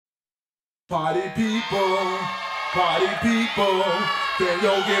Party people, can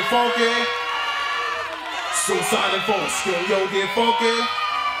yo get funky? Suicide Force, can yo get funky?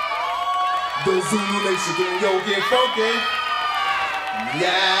 The Zulu Nation, can yo get funky?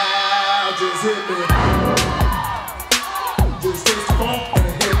 Yeah, just hit me. Just taste the funk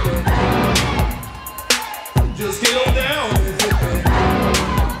and hit me. Just get on down and hit me.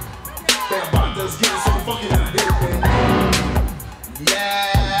 That bot just getting so funky and hit me. Yeah.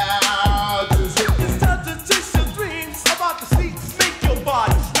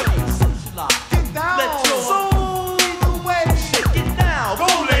 Body sway, socialize, get down. Let your soul lead the way. Shake it now. Go,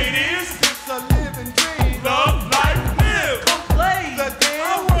 ladies. It's a living dream. Love, life, live. Come play the game.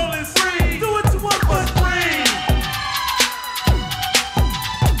 Our world is free. Do it to one but free.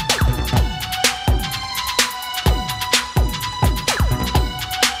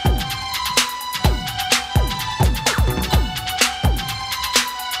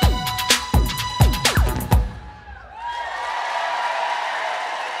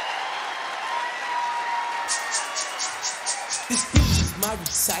 This speech is my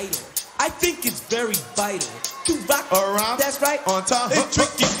recital. I think it's very vital to rock around. That's right. On time. It's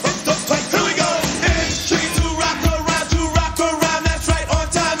tricky. It's the fight. Here we go. It's tricky to rock around. To rock around. That's right. On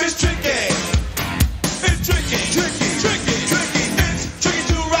time. It's tricky. It's tricky. Tricky. Tricky. Tricky. It's tricky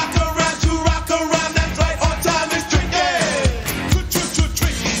to rock around. To rock around. That's right. On time. It's tricky. Tricky.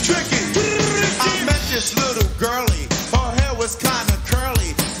 Tricky. I met this little girlie. Her hair was kinda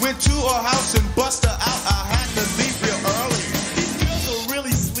curly. Went to her house and bust her out. I had to leave real early.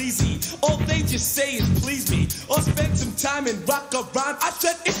 All they just say is please me, or spend some time and rock around. I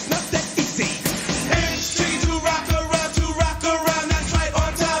said it's not that easy. It's tricky to rock around, that's right,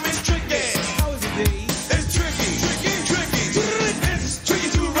 on time it's tricky. How is it, D? It's tricky, tricky. It's tricky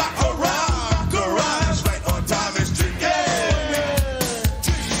to rock around, that's right, on time it's tricky.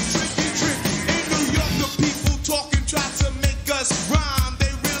 Tricky. In New York, the people talking try to make us rhyme. They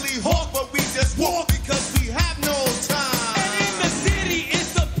really hawk, but we just walk because we have no time.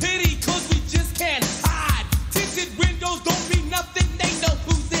 Don't mean nothing, they know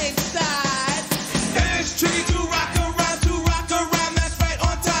who's inside. And it's tricky to rock around, that's right,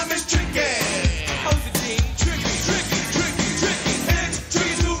 on time it's tricky. How's it, G? Tricky. And it's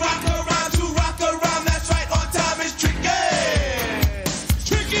tricky to rock around, that's right, on time it's tricky.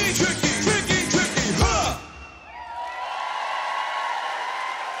 Tricky, huh?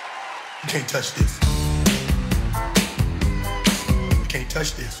 You can't touch this. You can't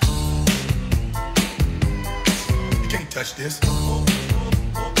touch this. Can't touch this.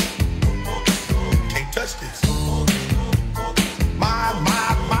 Can't touch this. My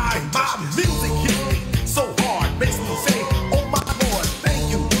music hits me so hard, makes me say, oh my Lord, thank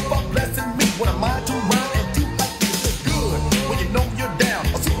you for blessing me. What am I to rhyme and do like this is good? When you know you're down,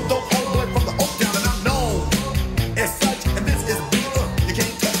 a super dope homeboy from the Oak Town, and I'm known as such, and this is beat up. You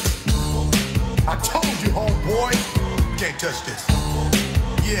can't touch it. I told you, homeboy, you can't touch this.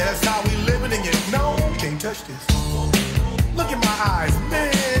 Yeah, that's how we living, and you know you can't touch this. Look in my eyes,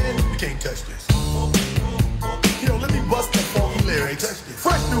 man, you can't touch this. Yo, let me bust that funky lyrics.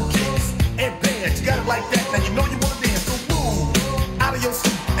 Fresh new kicks and bands, you got it like that, now you know you wanna dance. So move out of your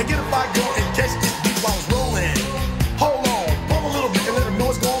seat and get a fire going and catch this beat while it's rolling. Hold on, pump a little bit and let them know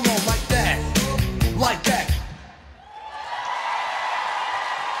what's going on like that. Like that.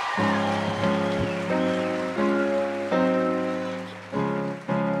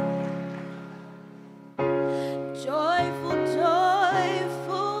 Joyful,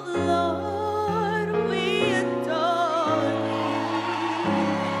 Lord.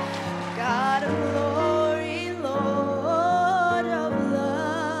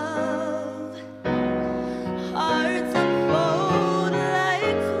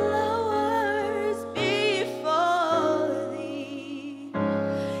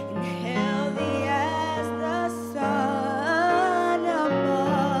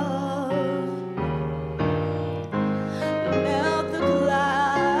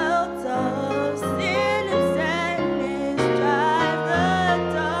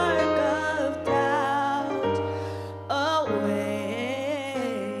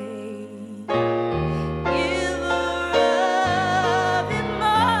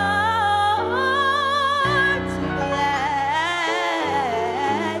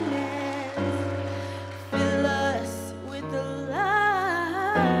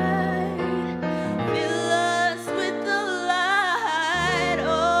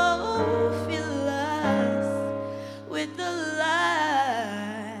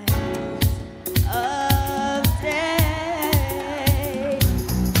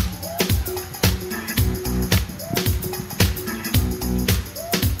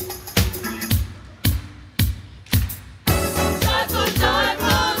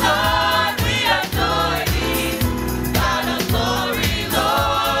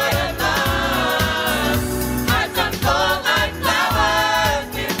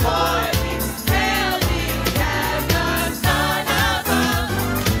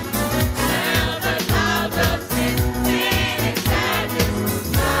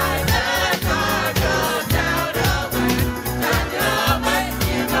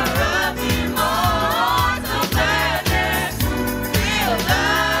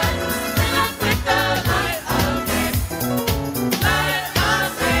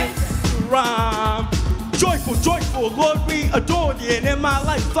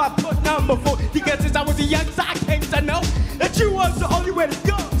 So I put number 4 because since I was a young, I came to know that you was the only way to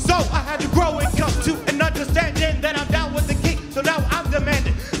go. So I had to grow and